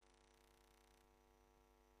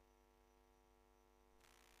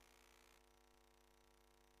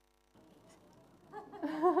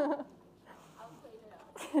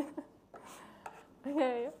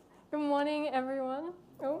Okay, good morning, everyone.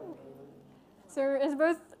 So it's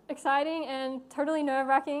both exciting and totally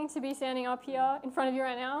nerve-wracking to be standing up here in front of you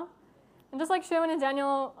right now. And just like Sherwin and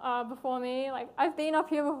Daniel before me, I've been up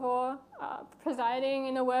here before, presiding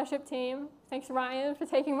in the worship team. Thanks, Ryan, for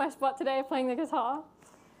taking my spot today playing the guitar.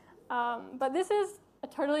 But this is a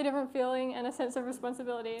totally different feeling and a sense of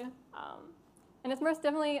responsibility. And it's most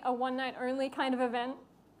definitely a one-night-only kind of event.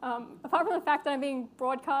 Apart from the fact that I'm being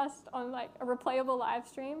broadcast on a replayable live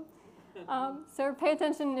stream. So pay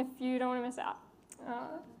attention if you don't want to miss out.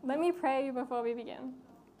 Let me pray before we begin.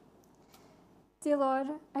 Dear Lord,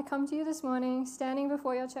 I come to you this morning standing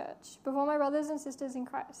before your church, before my brothers and sisters in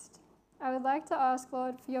Christ. I would like to ask,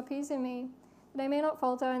 Lord, for your peace in me, that I may not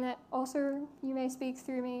falter and that also you may speak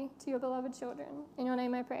through me to your beloved children. In your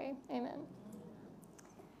name I pray. Amen.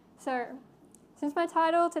 So, since my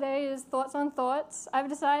title today is Thoughts on Thoughts, I've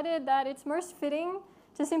decided that it's most fitting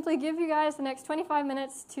to simply give you guys the next 25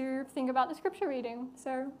 minutes to think about the scripture reading.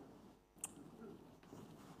 So,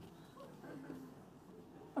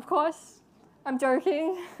 of course, I'm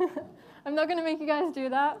joking. I'm not going to make you guys do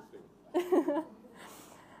that.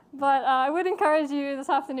 But I would encourage you this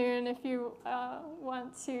afternoon, if you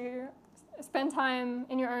want to spend time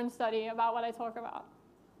in your own study about what I talk about.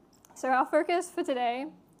 So our focus for today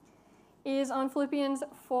is on Philippians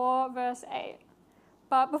 4, verse 8.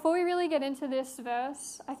 But before we really get into this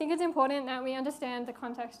verse, I think it's important that we understand the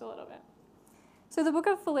context a little bit. So the book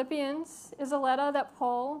of Philippians is a letter that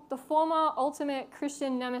Paul, the former ultimate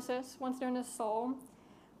Christian nemesis, once known as Saul,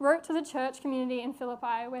 wrote to the church community in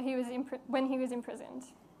Philippi when he was imprisoned.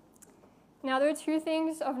 Now, there are two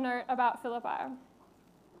things of note about Philippi.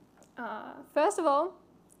 First of all,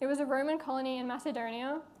 it was a Roman colony in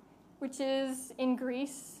Macedonia, which is in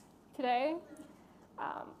Greece today.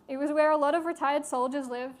 It was where a lot of retired soldiers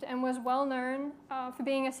lived and was well known for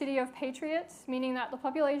being a city of patriots, meaning that the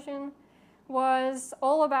population was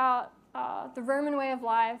all about the Roman way of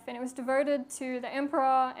life, and it was devoted to the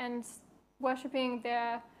emperor and worshipping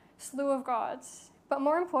their slew of gods. But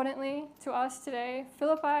more importantly to us today,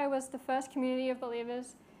 Philippi was the first community of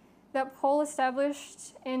believers that Paul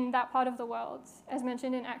established in that part of the world, as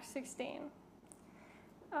mentioned in Acts 16.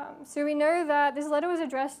 So we know that this letter was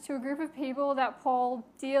addressed to a group of people that Paul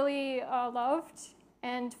dearly loved,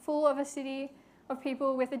 and full of a city of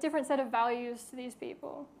people with a different set of values to these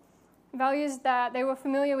people. Values that they were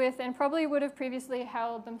familiar with and probably would have previously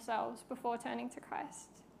held themselves before turning to Christ.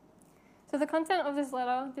 So the content of this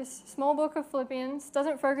letter, this small book of Philippians,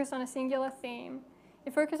 doesn't focus on a singular theme.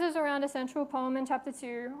 It focuses around a central poem in chapter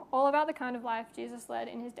 2, all about the kind of life Jesus led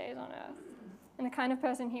in his days on earth, and the kind of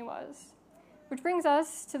person he was. Which brings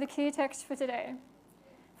us to the key text for today,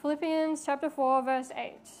 Philippians chapter 4, verse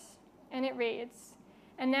 8, and it reads,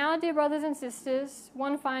 "And now, dear brothers and sisters,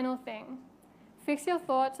 one final thing. Fix your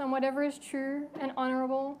thoughts on whatever is true and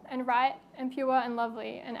honorable and right and pure and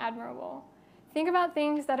lovely and admirable. Think about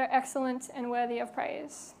things that are excellent and worthy of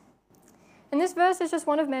praise." And this verse is just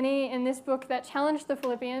one of many in this book that challenged the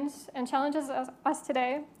Philippians and challenges us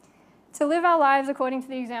today to live our lives according to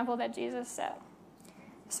the example that Jesus set.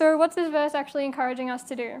 So what's this verse actually encouraging us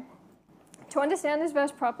to do? To understand this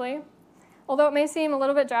verse properly, although it may seem a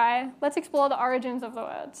little bit dry, let's explore the origins of the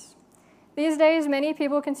words. These days, many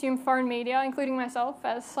people consume foreign media, including myself,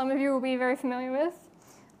 as some of you will be very familiar with,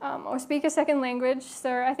 or speak a second language.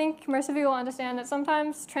 So I think most of you will understand that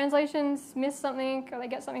sometimes translations miss something, or they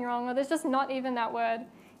get something wrong, or there's just not even that word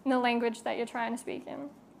in the language that you're trying to speak in.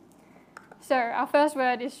 So our first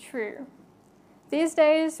word is true. These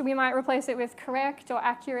days, we might replace it with correct or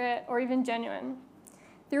accurate or even genuine.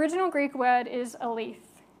 The original Greek word is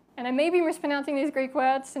aleth. And I may be mispronouncing these Greek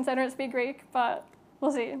words since I don't speak Greek, but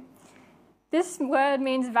we'll see. This word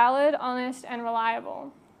means valid, honest, and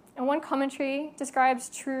reliable. And one commentary describes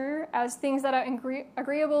true as things that are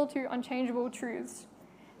agreeable to unchangeable truths.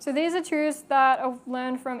 So these are truths that are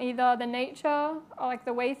learned from either the nature, or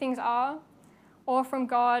the way things are, or from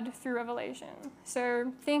God through revelation.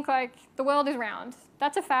 So think the world is round.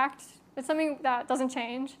 That's a fact. It's something that doesn't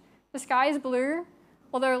change. The sky is blue,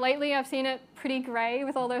 although lately I've seen it pretty grey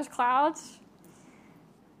with all those clouds.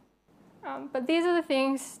 But these are the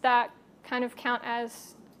things that kind of count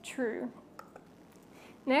as true.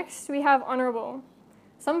 Next, we have honorable.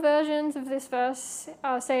 Some versions of this verse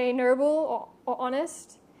say noble or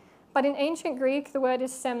honest, but in ancient Greek, the word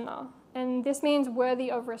is semna, and this means worthy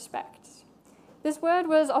of respect. This word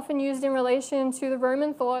was often used in relation to the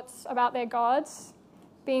Roman thoughts about their gods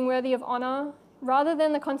being worthy of honor, rather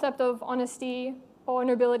than the concept of honesty or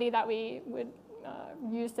nobility that we would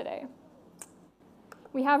use today.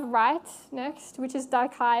 We have right next, which is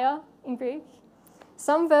dikaia in Greek.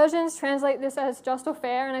 Some versions translate this as just or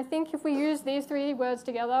fair, and I think if we use these three words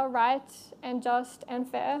together, right and just and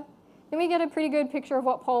fair, then we get a pretty good picture of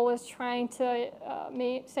what Paul was trying to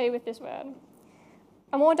say with this word.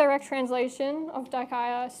 A more direct translation of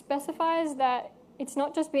dikaia specifies that it's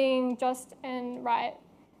not just being just and right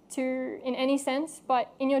in any sense,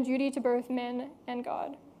 but in your duty to both men and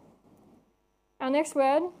God. Our next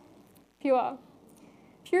word, pure.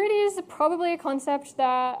 Purity is probably a concept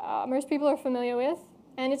that most people are familiar with,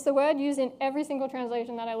 and it's the word used in every single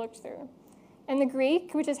translation that I looked through. And the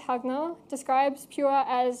Greek, which is hagna, describes pure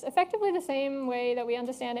as effectively the same way that we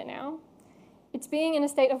understand it now. It's being in a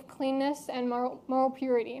state of cleanness and moral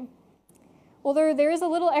purity. Although there is a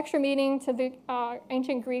little extra meaning to the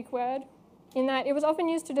ancient Greek word, in that it was often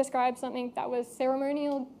used to describe something that was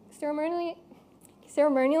ceremonially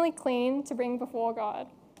clean to bring before God.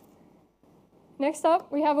 Next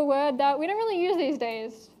up, we have a word that we don't really use these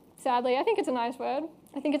days, sadly. I think it's a nice word.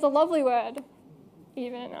 I think it's a lovely word,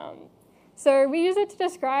 even. So we use it to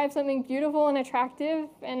describe something beautiful and attractive,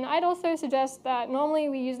 and I'd also suggest that normally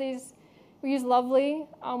we use lovely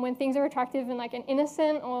when things are attractive in like an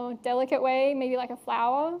innocent or delicate way, maybe like a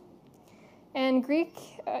flower. And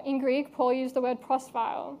in Greek, Paul used the word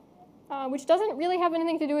prosphile, which doesn't really have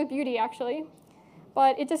anything to do with beauty, actually,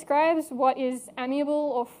 but it describes what is amiable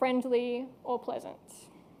or friendly or pleasant.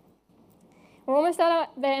 We're almost at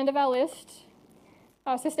the end of our list,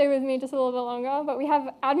 so stay with me just a little bit longer, but we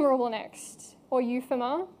have admirable next, or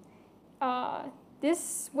euphema.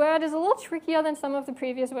 This word is a little trickier than some of the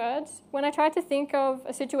previous words. When I tried to think of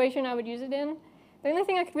a situation I would use it in, the only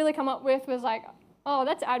thing I could really come up with was like, oh,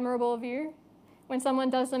 that's admirable of you, when someone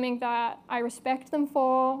does something that I respect them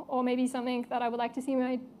for, or maybe something that I would like to see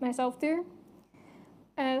myself do.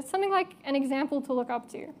 Something like an example to look up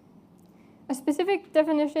to. A specific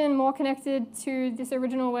definition more connected to this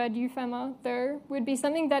original word, euphema, though, would be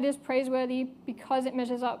something that is praiseworthy because it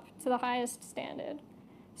measures up to the highest standard.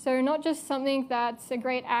 So not just something that's a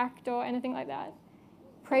great act or anything like that.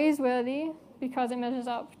 Praiseworthy because it measures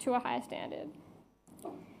up to a higher standard.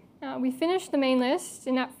 We finish the main list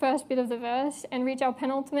in that first bit of the verse and reach our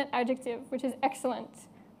penultimate adjective, which is excellent,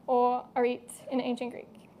 or arit in ancient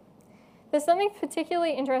Greek. There's something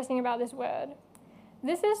particularly interesting about this word.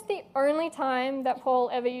 This is the only time that Paul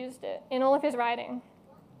ever used it in all of his writing.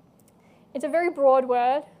 It's a very broad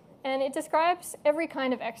word, and it describes every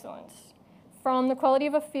kind of excellence, from the quality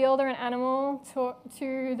of a field or an animal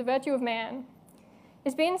to the virtue of man.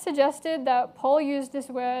 It's been suggested that Paul used this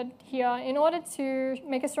word here in order to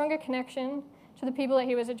make a stronger connection to the people that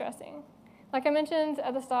he was addressing. Like I mentioned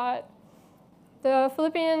at the start, the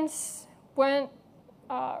Philippians weren't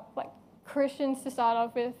like Christians to start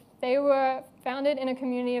off with. They were founded in a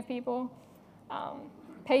community of people, a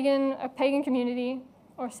pagan community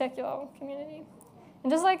or secular community.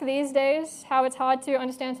 And just like these days, how it's hard to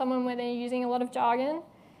understand someone when they're using a lot of jargon,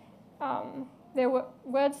 there were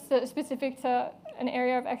words that are specific to an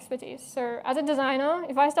area of expertise. So as a designer,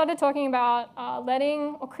 if I started talking about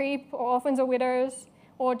letting or creep or orphans or widows,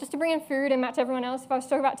 or just to bring in food and match everyone else, if I was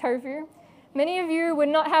talking about tofu, many of you would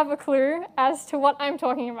not have a clue as to what I'm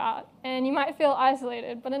talking about, and you might feel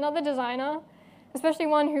isolated. But another designer, especially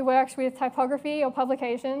one who works with typography or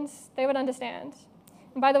publications, they would understand.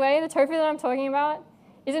 And by the way, the tofu that I'm talking about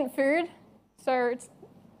isn't food, so it's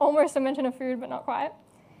almost a mention of food, but not quite.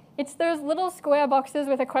 It's those little square boxes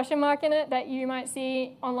with a question mark in it that you might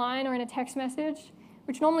see online or in a text message,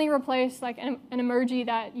 which normally replace like an emoji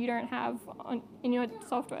that you don't have in your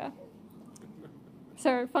software.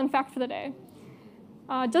 So, fun fact for the day.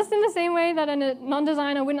 Just in the same way that a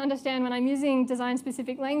non-designer wouldn't understand when I'm using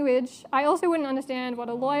design-specific language, I also wouldn't understand what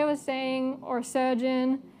a lawyer was saying, or a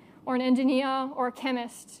surgeon, or an engineer, or a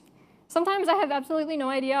chemist. Sometimes I have absolutely no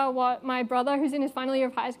idea what my brother, who's in his final year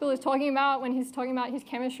of high school, is talking about when he's talking about his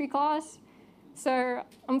chemistry class. So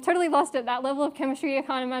I'm totally lost at that level of chemistry. I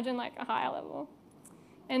can't imagine like a higher level.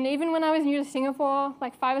 And even when I was new to Singapore,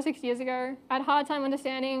 like 5 or 6 years ago, I had a hard time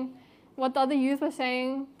understanding what the other youth were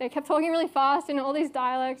saying. They kept talking really fast in all these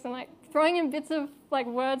dialects and like throwing in bits of like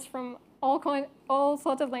words from all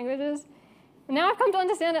sorts of languages. And now I've come to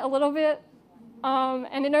understand it a little bit.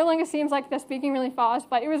 And it no longer seems like they're speaking really fast,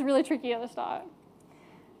 but it was really tricky at the start.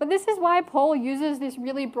 But this is why Paul uses this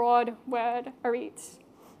really broad word, arit.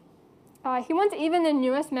 He wants even the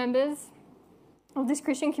newest members of this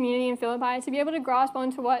Christian community in Philippi to be able to grasp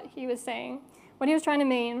onto what he was saying, what he was trying to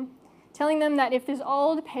mean, telling them that if this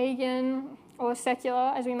old pagan, or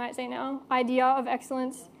secular, as we might say now, idea of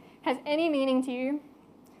excellence has any meaning to you,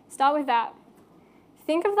 start with that.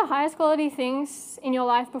 Think of the highest quality things in your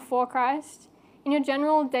life before Christ, in your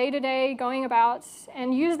general day-to-day going about,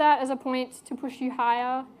 and use that as a point to push you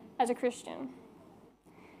higher as a Christian.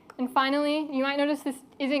 And finally, you might notice this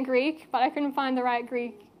isn't Greek, but I couldn't find the right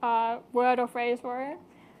Greek word or phrase for it.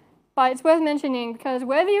 But it's worth mentioning because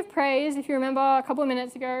worthy of praise, if you remember a couple of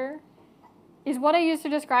minutes ago, is what I used to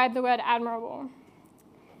describe the word admirable.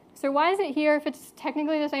 So why is it here if it's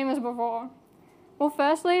technically the same as before? Well,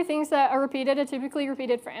 firstly, things that are repeated are typically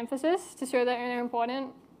repeated for emphasis to show that they're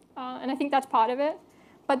important, and I think that's part of it.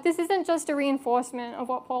 But this isn't just a reinforcement of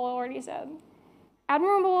what Paul already said.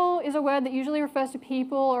 Admirable is a word that usually refers to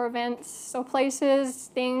people or events or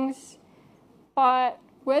places, things, but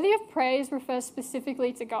worthy of praise refers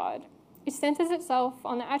specifically to God. It centers itself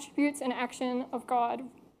on the attributes and action of God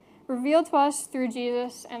revealed to us through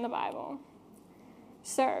Jesus and the Bible.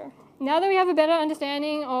 So, now that we have a better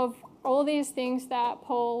understanding of all these things that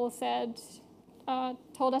Paul said,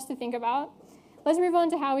 told us to think about, let's move on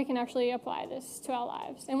to how we can actually apply this to our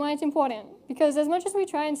lives and why it's important. Because as much as we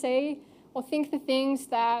try and say or think the things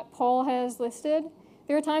that Paul has listed,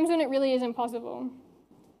 there are times when it really isn't possible.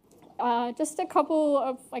 Just a couple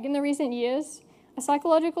of, in the recent years, a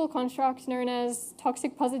psychological construct known as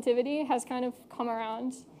toxic positivity has kind of come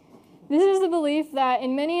around. This is the belief that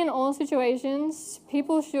in many and all situations,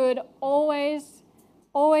 people should always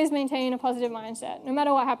maintain a positive mindset, no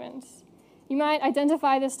matter what happens. You might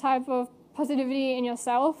identify this type of positivity in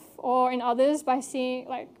yourself or in others by seeing,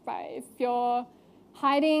 if you're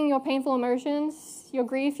hiding your painful emotions, your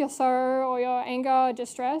grief, your sorrow, or your anger or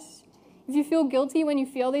distress. If you feel guilty when you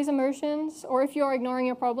feel these emotions, or if you're ignoring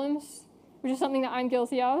your problems, which is something that I'm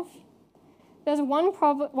guilty of. There's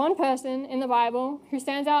one person in the Bible who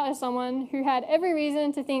stands out as someone who had every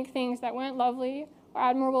reason to think things that weren't lovely or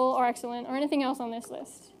admirable or excellent or anything else on this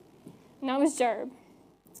list. And that was Job.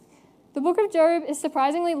 The book of Job is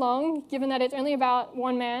surprisingly long, given that it's only about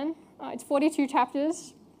one man. It's 42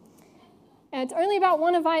 chapters. And it's only about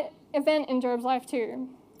one event in Job's life too.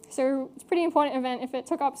 So it's a pretty important event if it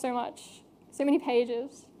took up so many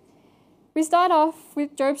pages. We start off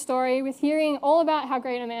with Job's story with hearing all about how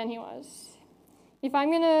great a man he was. If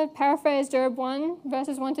I'm going to paraphrase Job 1,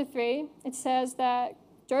 verses 1 to 3, it says that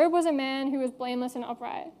Job was a man who was blameless and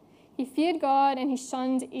upright. He feared God and he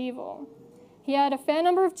shunned evil. He had a fair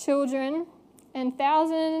number of children and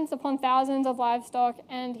thousands upon thousands of livestock,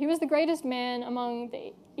 and he was the greatest man among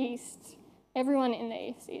the East, everyone in the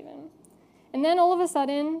East even. And then all of a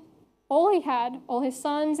sudden, all he had, all his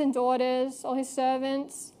sons and daughters, all his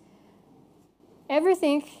servants,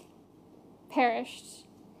 everything perished.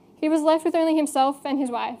 He was left with only himself and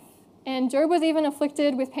his wife, and Job was even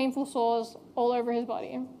afflicted with painful sores all over his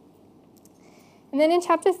body. And then in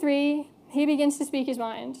chapter 3, he begins to speak his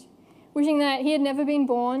mind, wishing that he had never been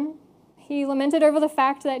born. He lamented over the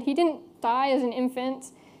fact that he didn't die as an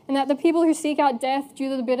infant, and that the people who seek out death due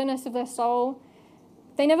to the bitterness of their soul,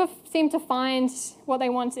 they never seem to find what they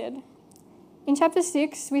wanted. In chapter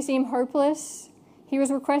 6, we see him hopeless. He was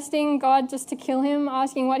requesting God just to kill him,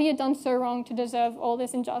 asking what he had done so wrong to deserve all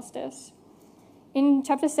this injustice. In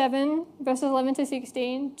chapter 7, verses 11 to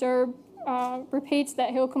 16, Job repeats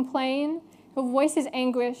that he'll complain, he'll voice his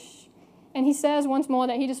anguish, and he says once more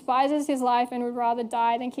that he despises his life and would rather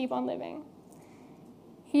die than keep on living.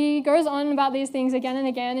 He goes on about these things again and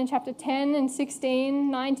again in chapter 10 and 16,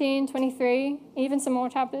 19, 23, even some more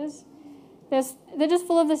chapters. They're just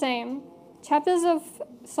full of the same. Chapters of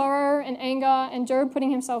sorrow and anger and Job putting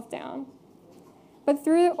himself down. But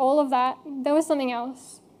through all of that, there was something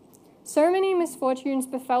else. So many misfortunes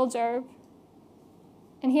befell Job,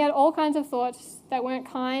 and he had all kinds of thoughts that weren't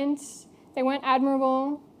kind, they weren't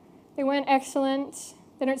admirable, they weren't excellent,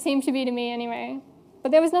 they don't seem to be to me anyway.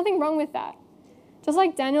 But there was nothing wrong with that. Just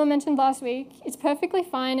like Daniel mentioned last week, it's perfectly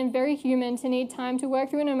fine and very human to need time to work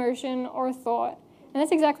through an emotion or a thought, and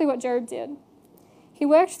that's exactly what Job did. He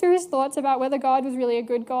worked through his thoughts about whether God was really a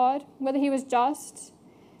good God, whether he was just.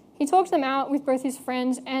 He talked them out with both his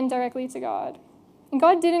friends and directly to God. And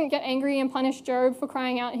God didn't get angry and punish Job for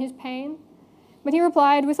crying out in his pain, but he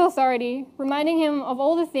replied with authority, reminding him of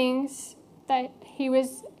all the things that he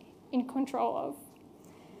was in control of.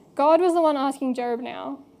 God was the one asking Job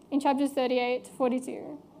now, in chapters 38 to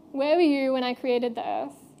 42, where were you when I created the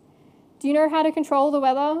earth? Do you know how to control the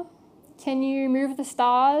weather? Can you move the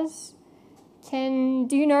stars? Do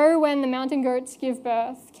you know when the mountain goats give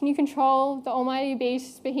birth? Can you control the almighty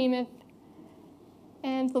beasts, Behemoth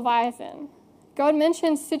and Leviathan? God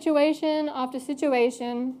mentions situation after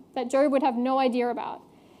situation that Job would have no idea about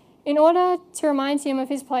in order to remind him of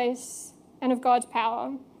his place and of God's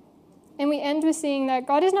power. And we end with seeing that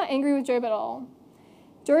God is not angry with Job at all.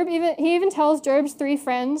 He even tells Job's 3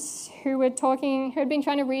 friends who had been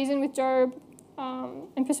trying to reason with Job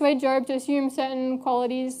and persuade Job to assume certain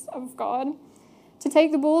qualities of God, to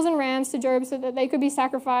take the bulls and rams to Job so that they could be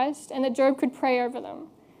sacrificed and that Job could pray over them.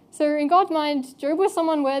 So in God's mind, Job was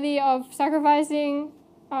someone worthy of sacrificing,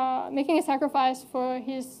 making a sacrifice for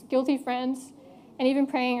his guilty friends and even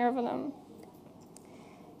praying over them.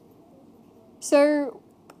 So,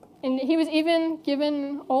 and he was even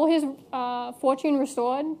given all his fortune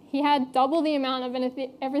restored. He had double the amount of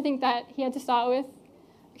everything that he had to start with,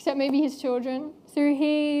 except maybe his children. So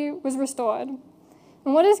he was restored.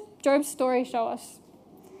 And what does Job's story show us?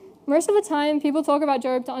 Most of the time, people talk about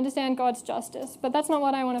Job to understand God's justice, but that's not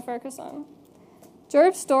what I want to focus on.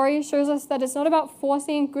 Job's story shows us that it's not about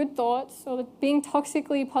forcing good thoughts or being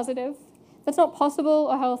toxically positive. That's not possible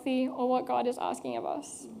or healthy or what God is asking of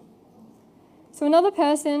us. So another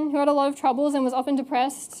person who had a lot of troubles and was often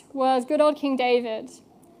depressed was good old King David.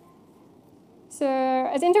 So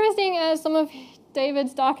as interesting as some of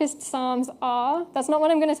David's darkest psalms are, that's not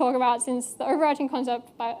what I'm going to talk about since the overarching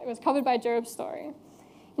concept was covered by Job's story.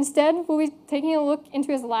 Instead, we'll be taking a look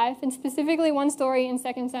into his life and specifically one story in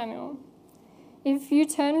 2 Samuel. If you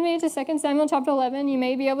turn with me to 2 Samuel chapter 11, you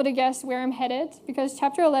may be able to guess where I'm headed because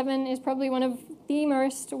chapter 11 is probably one of the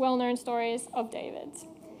most well-known stories of David.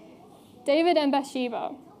 David and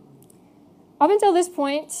Bathsheba. Up until this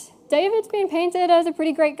point, David's been painted as a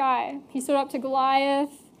pretty great guy. He stood up to Goliath,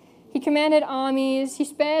 he commanded armies, he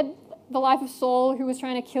spared the life of Saul, who was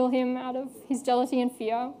trying to kill him out of his jealousy and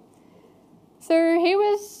fear. So he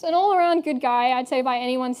was an all-around good guy, I'd say by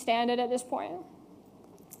anyone's standard at this point.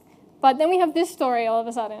 But then we have this story all of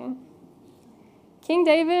a sudden. King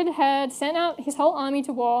David had sent out his whole army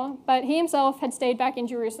to war, but he himself had stayed back in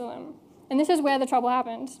Jerusalem. And this is where the trouble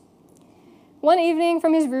happened. One evening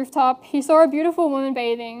from his rooftop, he saw a beautiful woman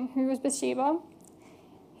bathing, who was Bathsheba.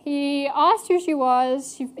 He asked who she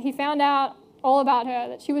was. He found out all about her,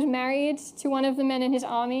 that she was married to one of the men in his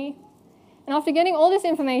army. And after getting all this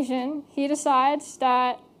information, he decides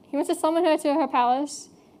that he wants to summon her to her palace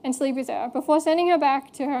and sleep with her before sending her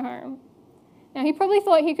back to her home. Now, he probably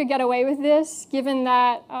thought he could get away with this, given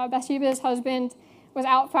that Bathsheba's husband was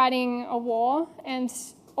out fighting a war, and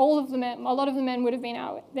a lot of the men would have been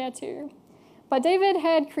out there too. But David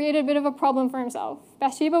had created a bit of a problem for himself.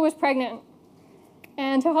 Bathsheba was pregnant,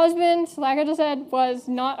 and her husband, like I just said, was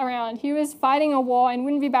not around. He was fighting a war and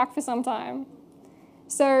wouldn't be back for some time.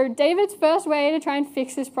 So David's first way to try and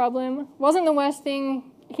fix this problem wasn't the worst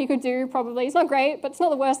thing he could do, probably. It's not great, but it's not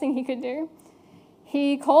the worst thing he could do.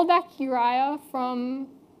 He called back Uriah from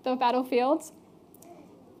the battlefield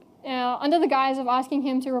under the guise of asking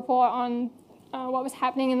him to report on what was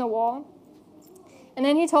happening in the war. And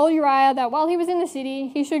then he told Uriah that while he was in the city,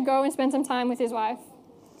 he should go and spend some time with his wife.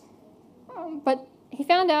 But he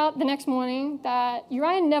found out the next morning that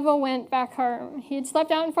Uriah never went back home. He had slept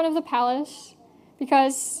out in front of the palace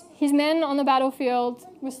because his men on the battlefield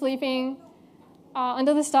were sleeping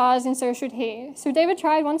under the stars, and so should he. So David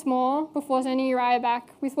tried once more before sending Uriah back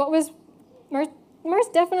with what was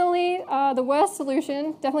most definitely the worst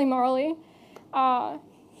solution, definitely morally.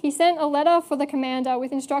 He sent a letter for the commander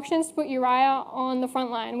with instructions to put Uriah on the front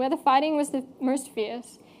line, where the fighting was the most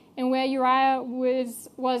fierce, and where Uriah was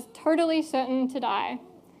totally certain to die.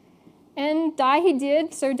 And die he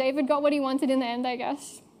did, so David got what he wanted in the end, I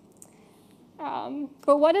guess.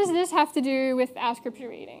 But what does this have to do with our scripture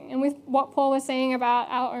reading and with what Paul was saying about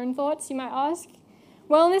our own thoughts, you might ask?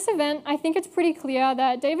 Well, in this event, I think it's pretty clear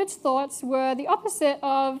that David's thoughts were the opposite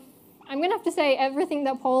of, I'm going to have to say, everything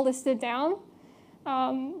that Paul listed down.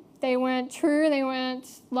 They weren't true, they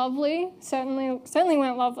weren't lovely, certainly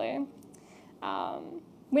weren't lovely.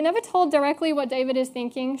 We're never told directly what David is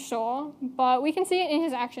thinking, sure, but we can see it in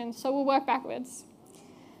his actions, so we'll work backwards.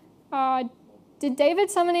 Did David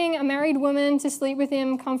summoning a married woman to sleep with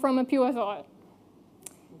him come from a pure thought?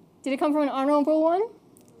 Did it come from an honorable one?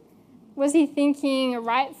 Was he thinking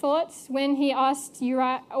right thoughts when he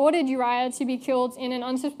ordered Uriah to be killed in an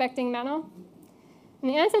unsuspecting manner? And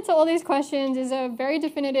the answer to all these questions is a very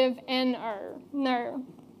definitive no.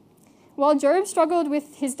 While Job struggled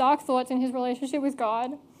with his dark thoughts and his relationship with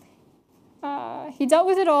God, he dealt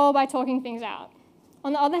with it all by talking things out.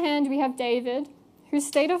 On the other hand, we have David, whose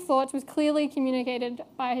state of thoughts was clearly communicated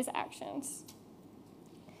by his actions.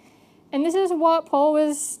 And this is what Paul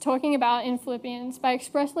was talking about in Philippians by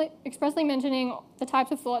expressly mentioning the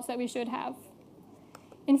types of thoughts that we should have.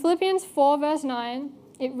 In Philippians 4, verse 9,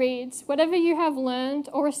 it reads, "Whatever you have learned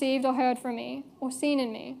or received or heard from me or seen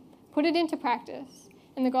in me, put it into practice,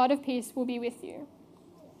 and the God of peace will be with you."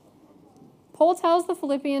 Paul tells the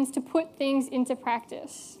Philippians to put things into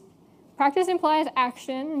practice. Practice implies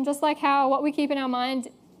action, and just like how what we keep our mind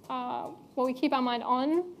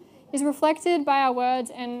on is reflected by our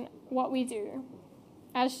words and what we do,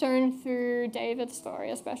 as shown through David's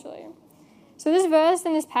story especially. So this verse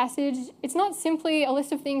and this passage, it's not simply a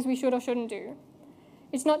list of things we should or shouldn't do.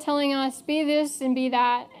 It's not telling us be this and be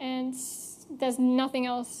that and there's nothing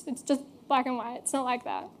else. It's just black and white. It's not like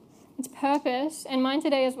that. Its purpose, and mine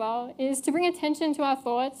today as well, is to bring attention to our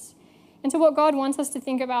thoughts and to what God wants us to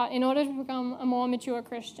think about in order to become a more mature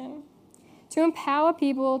Christian. To empower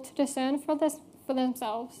people to discern for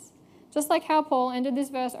themselves, just like how Paul ended this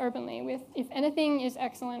verse openly with, if anything is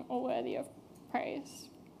excellent or worthy of praise.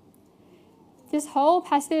 This whole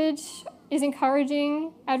passage is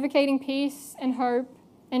encouraging, advocating peace and hope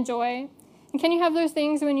and joy. And can you have those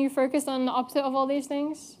things when you focus on the opposite of all these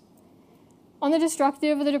things? On the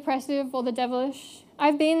destructive or the depressive or the devilish?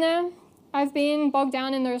 I've been there. I've been bogged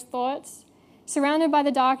down in those thoughts, surrounded by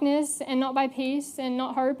the darkness and not by peace and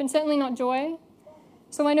not hope and certainly not joy.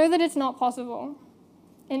 So I know that it's not possible.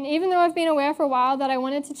 And even though I've been aware for a while that I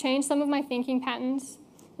wanted to change some of my thinking patterns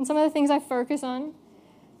and some of the things I focus on,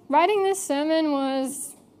 writing this sermon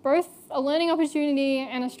was both a learning opportunity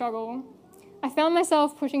and a struggle. I found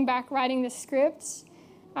myself pushing back writing this script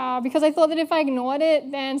because I thought that if I ignored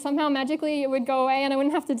it, then somehow magically it would go away and I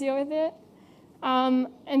wouldn't have to deal with it.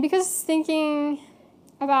 And because thinking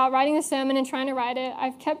about writing the sermon and trying to write it,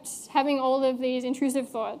 I've kept having all of these intrusive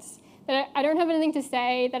thoughts that I don't have anything to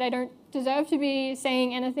say, that I don't deserve to be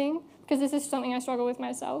saying anything, because this is something I struggle with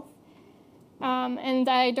myself. And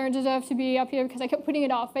I don't deserve to be up here because I kept putting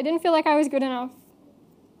it off. I didn't feel like I was good enough.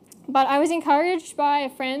 But I was encouraged by a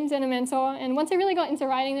friend and a mentor, and once I really got into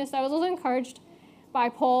writing this, I was also encouraged by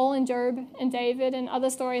Paul and Job and David and other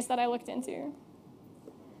stories that I looked into.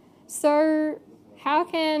 So how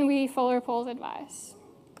can we follow Paul's advice?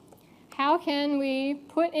 How can we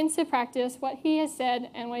put into practice what he has said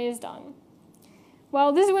and what he has done?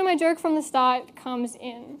 Well, this is where my joke from the start comes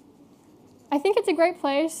in. I think it's a great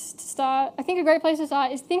place to start. I think a great place to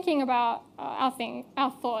start is thinking about our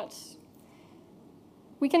thoughts.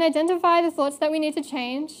 We can identify the thoughts that we need to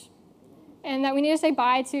change and that we need to say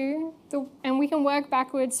bye to, and we can work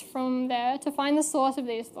backwards from there to find the source of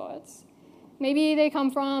these thoughts. Maybe they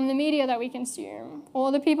come from the media that we consume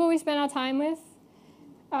or the people we spend our time with.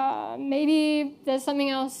 Maybe there's something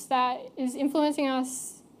else that is influencing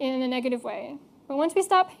us in a negative way. But once we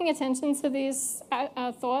start paying attention to these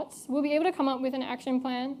thoughts, we'll be able to come up with an action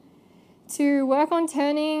plan to work on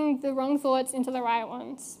turning the wrong thoughts into the right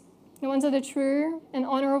ones. The ones that are true and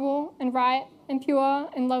honorable and right and pure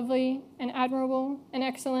and lovely and admirable and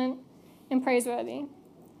excellent and praiseworthy.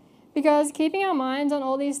 Because keeping our minds on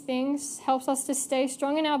all these things helps us to stay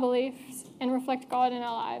strong in our beliefs and reflect God in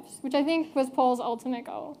our lives, which I think was Paul's ultimate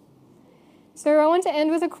goal. So I want to end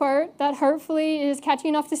with a quote that hopefully is catchy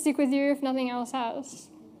enough to stick with you if nothing else has.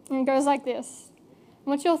 And it goes like this.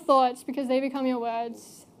 What's your thoughts? Because they become your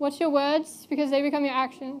words. What's your words? Because they become your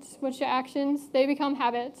actions. What's your actions? They become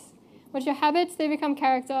habits. What's your habits? They become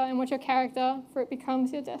character. And what's your character? For it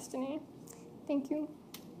becomes your destiny. Thank you.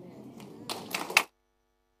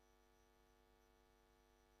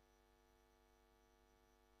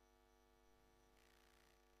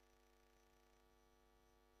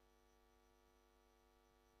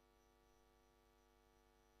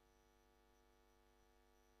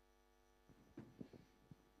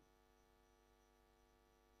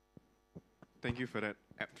 Thank you for that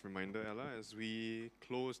apt reminder, Ella. As we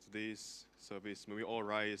close today's service, may we all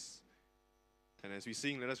rise. And as we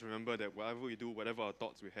sing, let us remember that whatever we do, whatever our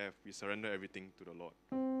thoughts we have, we surrender everything to the Lord.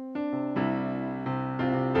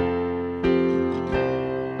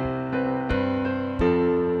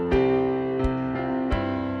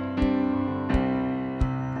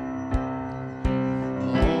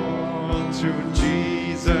 All to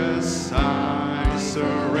Jesus I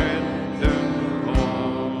surrender.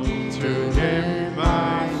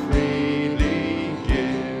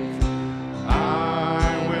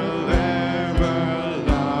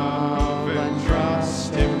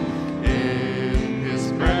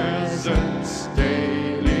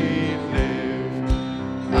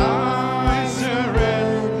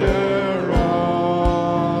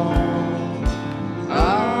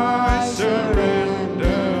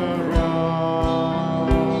 Surrender all.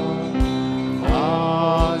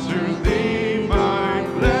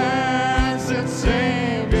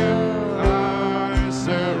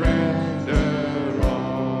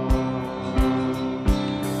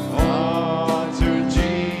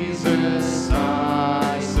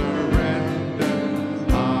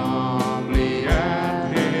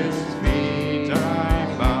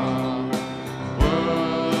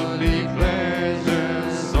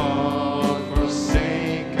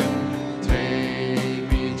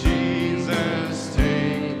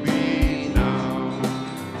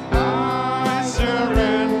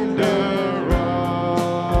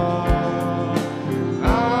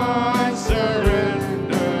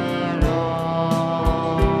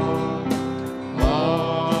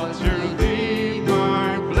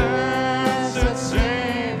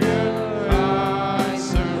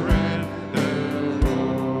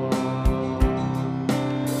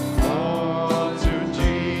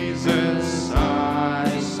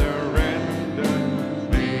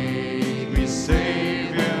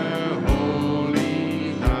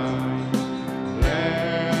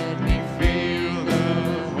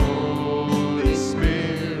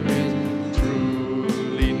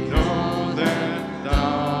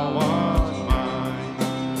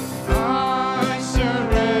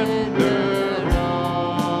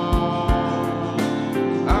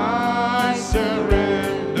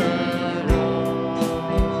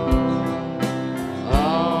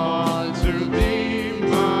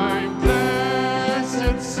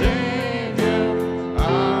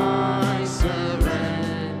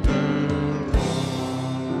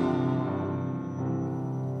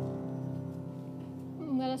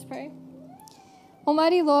 Let us pray.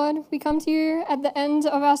 Almighty Lord, we come to you at the end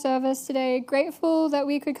of our service today, grateful that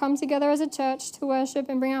we could come together as a church to worship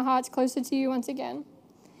and bring our hearts closer to you once again.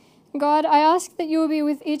 God, I ask that you will be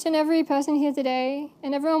with each and every person here today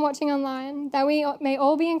and everyone watching online, that we may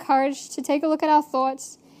all be encouraged to take a look at our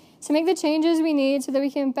thoughts, to make the changes we need so that we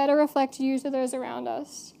can better reflect you to those around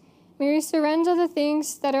us. May we surrender the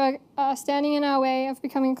things that are standing in our way of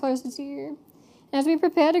becoming closer to you. And as we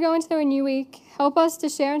prepare to go into a new week, help us to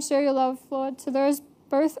share and show your love, Lord, to those,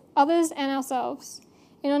 both others and ourselves.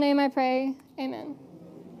 In your name I pray, amen.